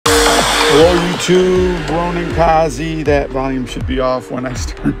Hello YouTube, Ronan Kazi. That volume should be off when I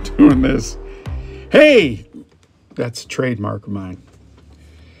start doing this. Hey, that's a trademark of mine.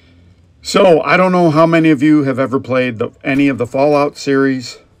 So, I don't know how many of you have ever played any of the Fallout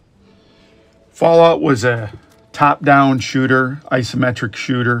series. Fallout was a top-down shooter, isometric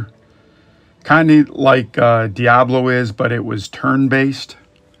shooter. Kind of like Diablo is, but it was turn-based.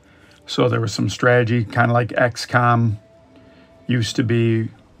 So there was some strategy, kind of like XCOM used to be,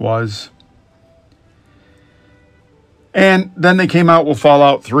 was. And then they came out with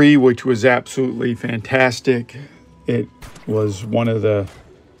Fallout 3, which was absolutely fantastic. It was one of the,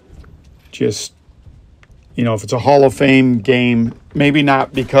 just, you know, if it's a Hall of Fame game, maybe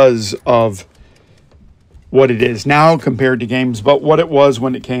not because of what it is now compared to games, but what it was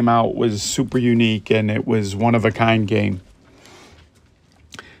when it came out was super unique, and it was one-of-a-kind game.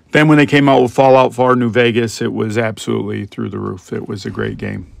 Then when they came out with Fallout 4 New Vegas, it was absolutely through the roof. It was a great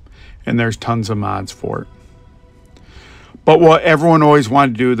game, and there's tons of mods for it. But what everyone always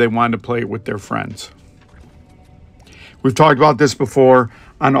wanted to do, they wanted to play it with their friends. We've talked about this before.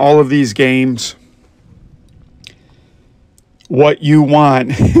 On all of these games, what you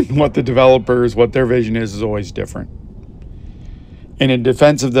want, what the developers, what their vision is always different. And in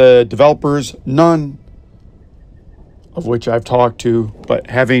defense of the developers, none of which I've talked to, but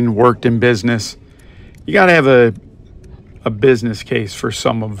having worked in business, you got to have a business case for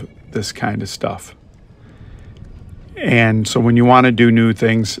some of this kind of stuff. And so when you want to do new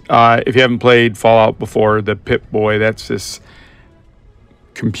things, if you haven't played Fallout before, the Pip-Boy, that's this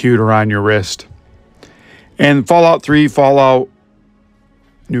computer on your wrist. And Fallout 3, Fallout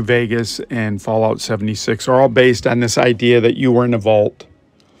New Vegas, and Fallout 76 are all based on this idea that you were in a vault.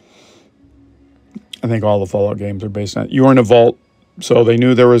 I think all the Fallout games are based on it. You were in a vault, so they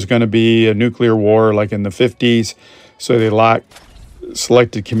knew there was going to be a nuclear war like in the 50s, so they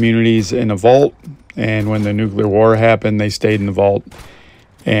selected communities in a vault. And when the nuclear war happened, they stayed in the vault.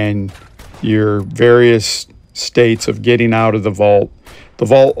 And your various states of getting out of the vault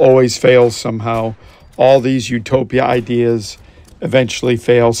always fails somehow. All these utopia ideas eventually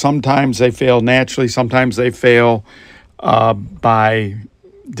fail. Sometimes they fail naturally. Sometimes they fail by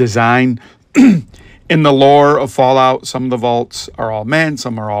design. In the lore of Fallout, some of the vaults are all men,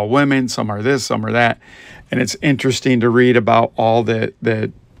 some are all women, some are this, some are that. And it's interesting to read about all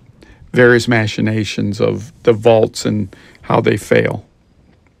the various machinations of the vaults and how they fail.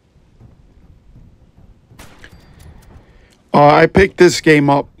 I picked this game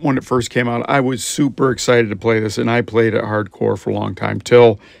up when it first came out. I was super excited to play this, and I played it hardcore for a long time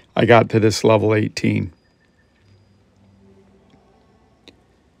till I got to this level 18.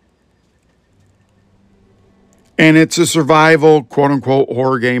 And it's a survival, quote-unquote,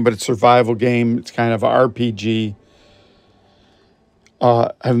 horror game, but it's a survival game. It's kind of an RPG.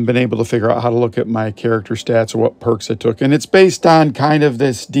 I haven't been able to figure out how to look at my character stats or what perks I took. And it's based on kind of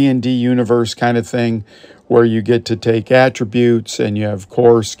this D&D universe kind of thing where you get to take attributes and you have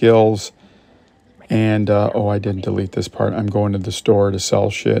core skills. And, oh, I didn't delete this part. I'm going to the store to sell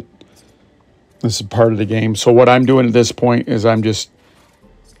shit. This is part of the game. So what I'm doing at this point is I'm just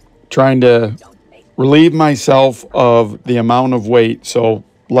trying to relieve myself of the amount of weight. So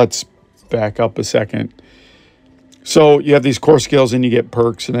let's back up a second. So you have these core skills and you get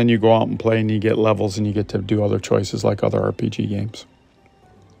perks, and then you go out and play and you get levels and you get to do other choices like other RPG games.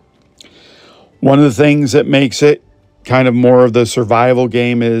 One of the things that makes it kind of more of the survival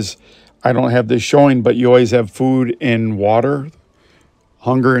game is, I don't have this showing, but you always have food and water,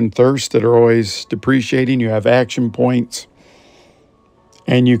 hunger and thirst that are always depreciating. You have action points,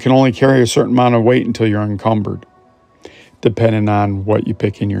 and you can only carry a certain amount of weight until you're encumbered, depending on what you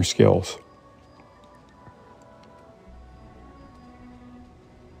pick in your skills.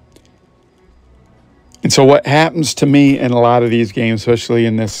 And so what happens to me in a lot of these games, especially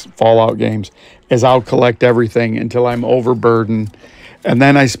in this Fallout games, is I'll collect everything until I'm overburdened. And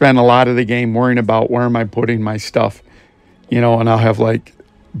then I spend a lot of the game worrying about where am I putting my stuff, you know, and I'll have like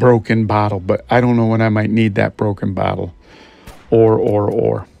broken bottle, but I don't know when I might need that broken bottle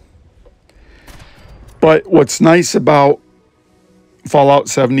or. But what's nice about Fallout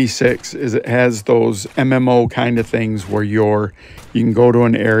 76 is it has those MMO kind of things where you can go to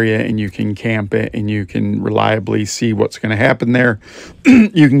an area and you can camp it and you can reliably see what's going to happen there.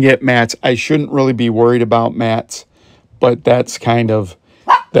 You can get mats. I shouldn't really be worried about mats, but that's kind of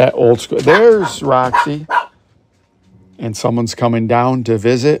that old school. There's Roxy. And someone's coming down to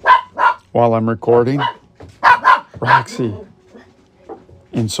visit while I'm recording. Roxy.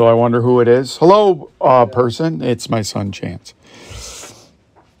 And so I wonder who it is. Hello, person. It's my son, Chance.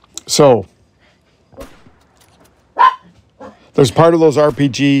 So there's part of those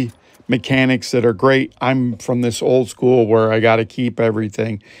RPG mechanics that are great. I'm from this old school where I got to keep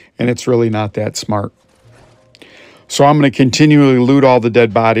everything, and it's really not that smart. So I'm going to continually loot all the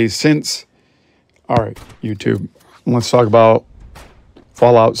dead bodies since... All right, YouTube, let's talk about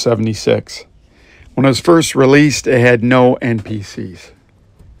Fallout 76. When it was first released, it had no NPCs.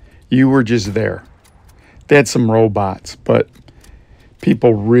 You were just there. They had some robots, but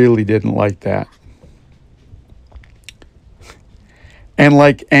people really didn't like that. And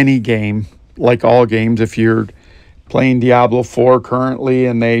like any game, like all games, if you're playing Diablo 4 currently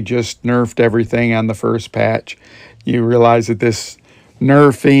and they just nerfed everything on the first patch, you realize that this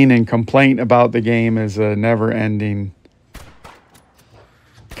nerfing and complaint about the game is a never-ending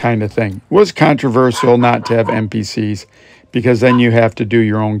kind of thing. It was controversial not to have NPCs because then you have to do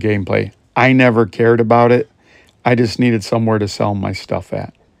your own gameplay. I never cared about it. I just needed somewhere to sell my stuff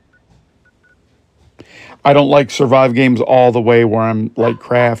at. I don't like survive games all the way where I'm like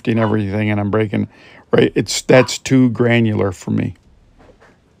crafting everything and I'm breaking, right? That's too granular for me.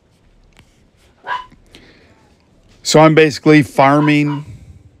 So I'm basically farming.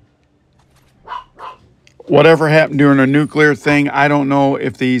 Whatever happened during a nuclear thing, I don't know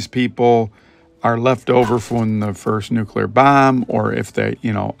if these people are left over from the first nuclear bomb or if they,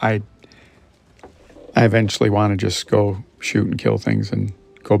 you know, I eventually want to just go shoot and kill things and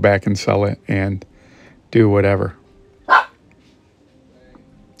go back and sell it and do whatever.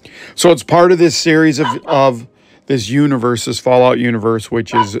 So it's part of this series of this universe, this Fallout universe,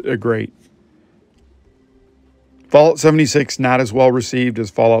 which is great. Fallout 76, not as well received as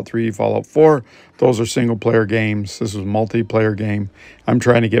Fallout 3, Fallout 4. Those are single-player games. This is a multiplayer game. I'm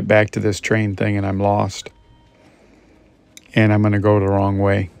trying to get back to this train thing, and I'm lost. And I'm going to go the wrong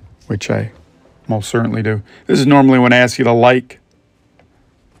way, which I most certainly do. This is normally when I ask you to like,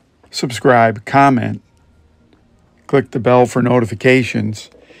 subscribe, comment, click the bell for notifications.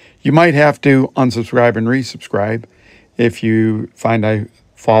 You might have to unsubscribe and resubscribe if you find I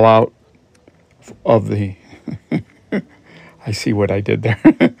fall out of the... I see what I did there.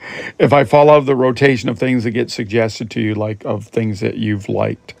 If I fall out of the rotation of things that get suggested to you, like of things that you've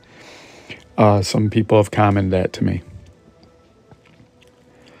liked. Some people have commented that to me.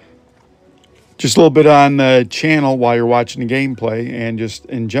 Just a little bit on the channel while you're watching the gameplay and just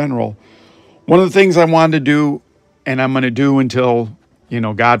in general. One of the things I wanted to do, and I'm going to do until, you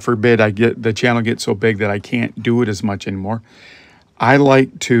know, God forbid, the channel gets so big that I can't do it as much anymore. I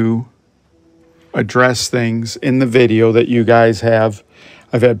like to address things in the video that you guys have.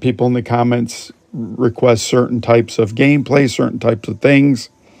 I've had people in the comments request certain types of gameplay, certain types of things.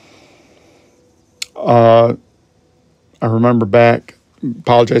 I remember back,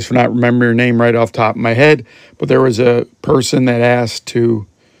 apologize for not remembering your name right off the top of my head, but there was a person that asked to,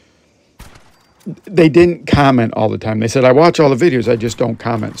 they didn't comment all the time. They said, I watch all the videos, I just don't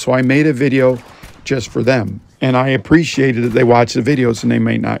comment. So I made a video just for them. And I appreciated that they watch the videos and they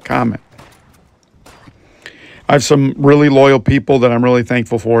may not comment. I have some really loyal people that I'm really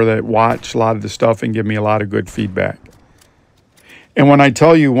thankful for that watch a lot of the stuff and give me a lot of good feedback. And when I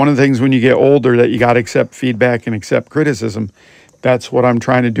tell you, one of the things when you get older that you got to accept feedback and accept criticism, that's what I'm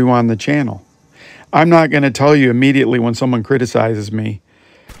trying to do on the channel. I'm not going to tell you immediately when someone criticizes me.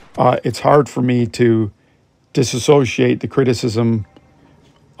 It's hard for me to disassociate the criticism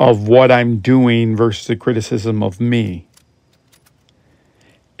of what I'm doing versus the criticism of me.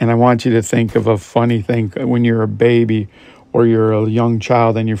 And I want you to think of a funny thing when you're a baby or you're a young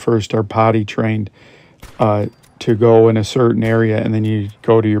child and you first are potty trained to go in a certain area, and then you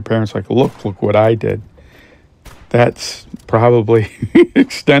go to your parents like, look what I did. That's probably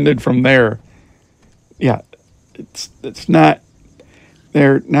extended from there. Yeah, it's not,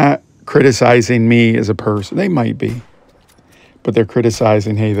 they're not criticizing me as a person. They might be. But they're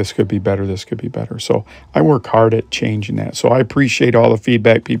criticizing, hey, this could be better, this could be better. So I work hard at changing that. So I appreciate all the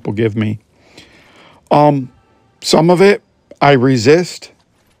feedback people give me. Some of it I resist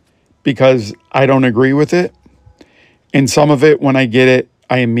because I don't agree with it. And some of it, when I get it,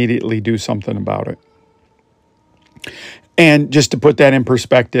 I immediately do something about it. And just to put that in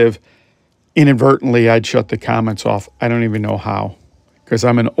perspective, inadvertently, I'd shut the comments off. I don't even know how, because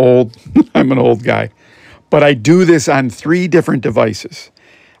I'm an old guy. But I do this on 3 different devices.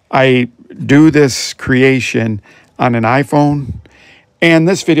 I do this creation on an iPhone. And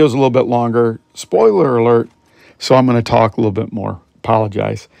this video is a little bit longer. Spoiler alert. So I'm going to talk a little bit more.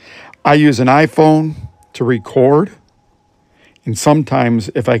 Apologize. I use an iPhone to record. And sometimes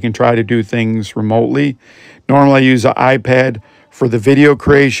if I can try to do things remotely. Normally I use an iPad for the video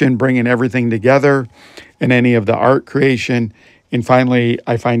creation, bringing everything together, and any of the art creation. And finally,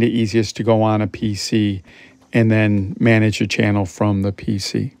 I find it easiest to go on a PC and then manage a channel from the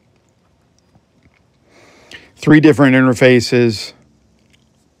PC. 3 different interfaces,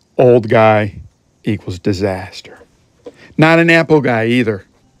 old guy equals disaster. Not an Apple guy either.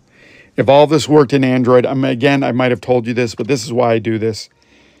 If all this worked in Android, again, I might have told you this, but this is why I do this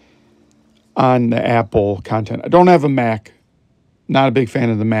on the Apple content. I don't have a Mac. Not a big fan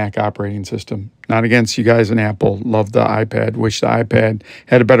of the Mac operating system. Not against you guys in Apple. Love the iPad. Wish the iPad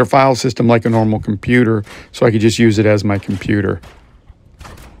had a better file system like a normal computer so I could just use it as my computer.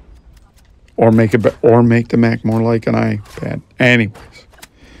 Or make the Mac more like an iPad. Anyways.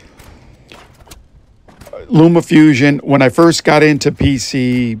 LumaFusion, when I first got into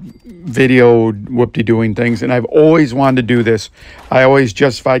PC video whoop-de-doing things, and I've always wanted to do this, I always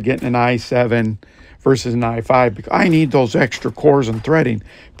justified getting an i7 versus an i5 because I need those extra cores and threading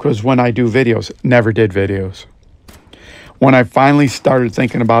because when I do videos, never did videos. When I finally started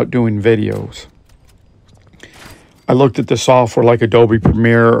thinking about doing videos, I looked at the software like Adobe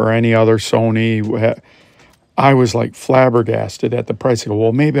Premiere or any other Sony. I was like flabbergasted at the price. I go,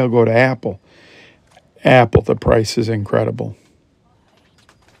 well, maybe I'll go to Apple. Apple, the price is incredible.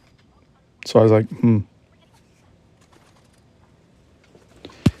 So I was like,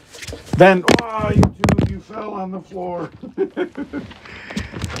 Then, oh, YouTube, you fell on the floor.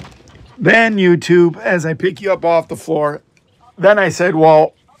 Then YouTube, as I pick you up off the floor, then I said,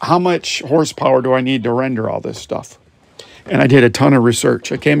 well, how much horsepower do I need to render all this stuff? And I did a ton of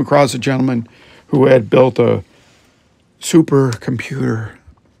research. I came across a gentleman who had built a supercomputer.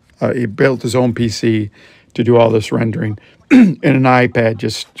 He built his own PC to do all this rendering, and an iPad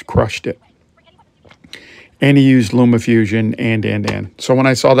just crushed it. And he used LumaFusion and. So when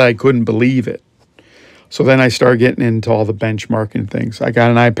I saw that, I couldn't believe it. So then I started getting into all the benchmarking things. I got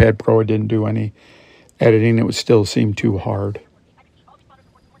an iPad Pro. It didn't do any editing. It would still seem too hard.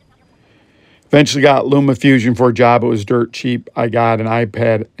 Eventually got LumaFusion for a job. It was dirt cheap. I got an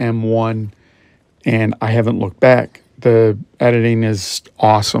iPad M1, and I haven't looked back. The editing is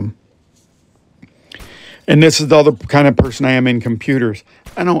awesome. And this is the other kind of person I am in computers.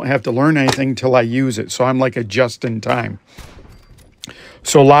 I don't have to learn anything until I use it. So I'm like a just-in-time.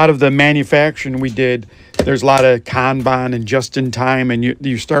 So a lot of the manufacturing we did, there's a lot of Kanban and just-in-time. And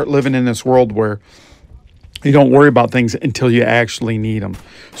you start living in this world where you don't worry about things until you actually need them.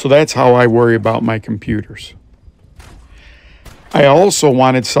 So that's how I worry about my computers. I also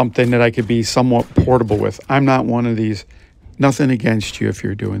wanted something that I could be somewhat portable with. I'm not one of these, nothing against you if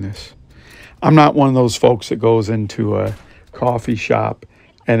you're doing this. I'm not one of those folks that goes into a coffee shop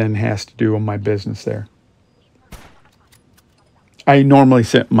and then has to do my business there. I normally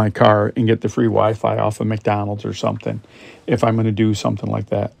sit in my car and get the free Wi-Fi off of McDonald's or something if I'm going to do something like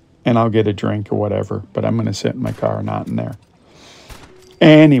that. And I'll get a drink or whatever, but I'm going to sit in my car, not in there.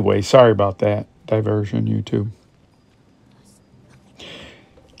 Anyway, sorry about that diversion, YouTube.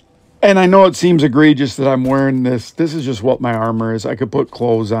 And I know it seems egregious that I'm wearing this. This is just what my armor is. I could put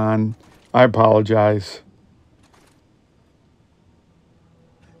clothes on. I apologize.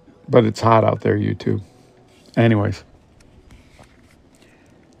 But it's hot out there, YouTube. Anyways.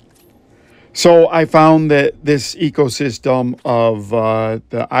 So I found that this ecosystem of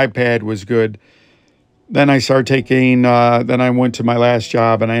the iPad was good. Then I started taking, then I went to my last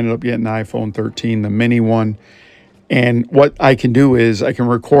job and I ended up getting an iPhone 13, the mini one. And what I can do is I can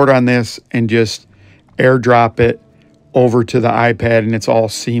record on this and just airdrop it over to the iPad and it's all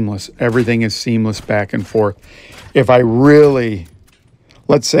seamless. Everything is seamless back and forth. If I really,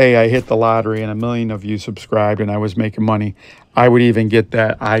 let's say I hit the lottery and 1 million of you subscribed and I was making money, I would even get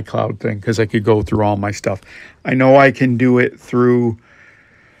that iCloud thing because I could go through all my stuff. I know I can do it through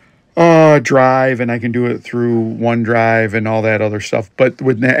Drive and I can do it through OneDrive and all that other stuff. But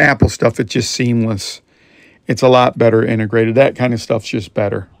with the Apple stuff, it's just seamless. It's a lot better integrated. That kind of stuff's just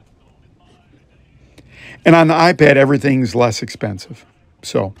better. And on the iPad, everything's less expensive.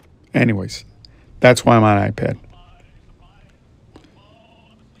 So, anyways, that's why I'm on iPad.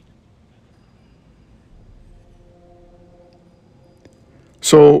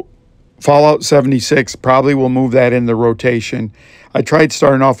 So, Fallout 76, probably will move that in the rotation. I tried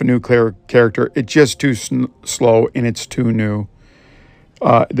starting off a new character. It's just too slow and it's too new.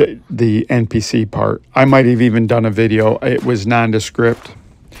 The NPC part. I might have even done a video. It was nondescript.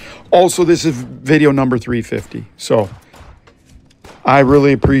 Also, this is video number 350. So I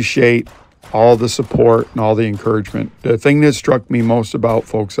really appreciate all the support and all the encouragement. The thing that struck me most about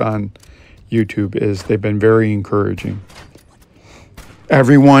folks on YouTube is they've been very encouraging.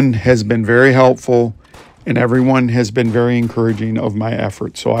 Everyone has been very helpful and everyone has been very encouraging of my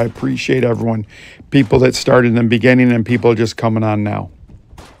efforts. So I appreciate everyone, people that started in the beginning and people just coming on now.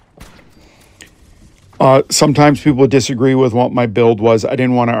 Sometimes people disagree with what my build was. I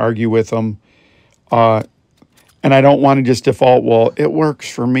didn't want to argue with them. And I don't want to just default, well, it works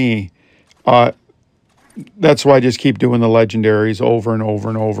for me. That's why I just keep doing the legendaries over and over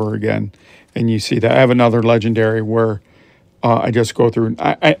and over again. And you see that I have another legendary where I just go through.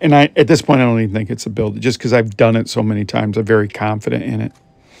 And I at this point, I don't even think it's a build. Just because I've done it so many times, I'm very confident in it.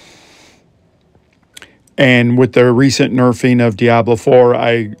 And with the recent nerfing of Diablo 4,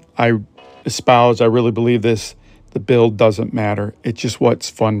 I espouse, I really believe this, the build doesn't matter. It's just what's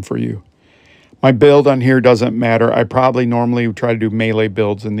fun for you. My build on here doesn't matter. I probably normally try to do melee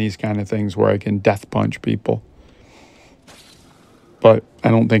builds and these kind of things where I can death punch people. But I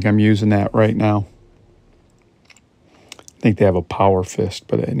don't think I'm using that right now. I think they have a power fist,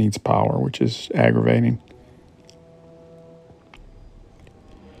 but it needs power, which is aggravating.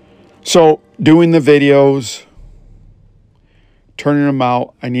 So doing the videos, turning them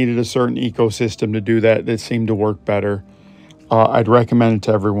out, I needed a certain ecosystem to do that that seemed to work better. I'd recommend it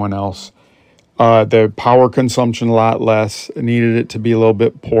to everyone else. The power consumption a lot less. I needed it to be a little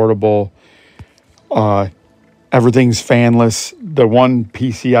bit portable. Everything's fanless. The one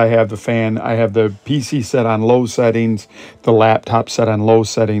PC I have, I have the PC set on low settings, the laptop set on low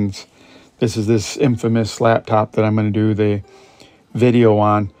settings. This is this infamous laptop that I'm going to do the video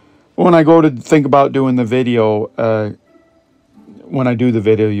on. When I go to think about doing the video, when I do the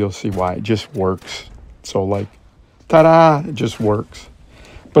video, you'll see why. It just works. So like, ta-da, it just works.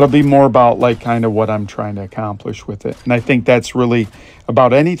 But it'll be more about like kind of what I'm trying to accomplish with it. And I think that's really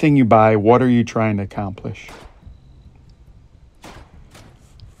about anything you buy, what are you trying to accomplish?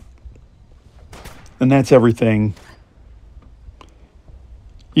 And that's everything.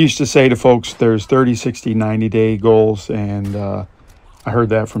 Used to say to folks, there's 30, 60, 90-day goals. And I heard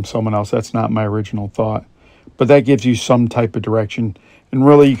that from someone else. That's not my original thought. But that gives you some type of direction. And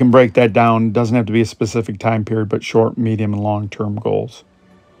really, you can break that down. It doesn't have to be a specific time period, but short, medium, and long-term goals.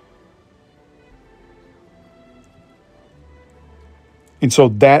 And so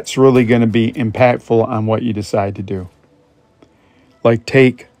that's really going to be impactful on what you decide to do. Like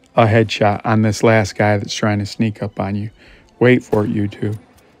take a headshot on this last guy that's trying to sneak up on you. Wait for it, YouTube.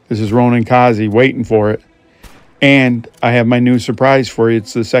 This is Ronan Kazi waiting for it. And I have my new surprise for you.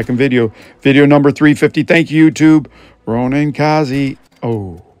 It's the second video. Video number 350. Thank you, YouTube. Ronan Kazi.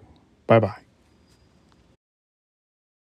 Oh, bye-bye.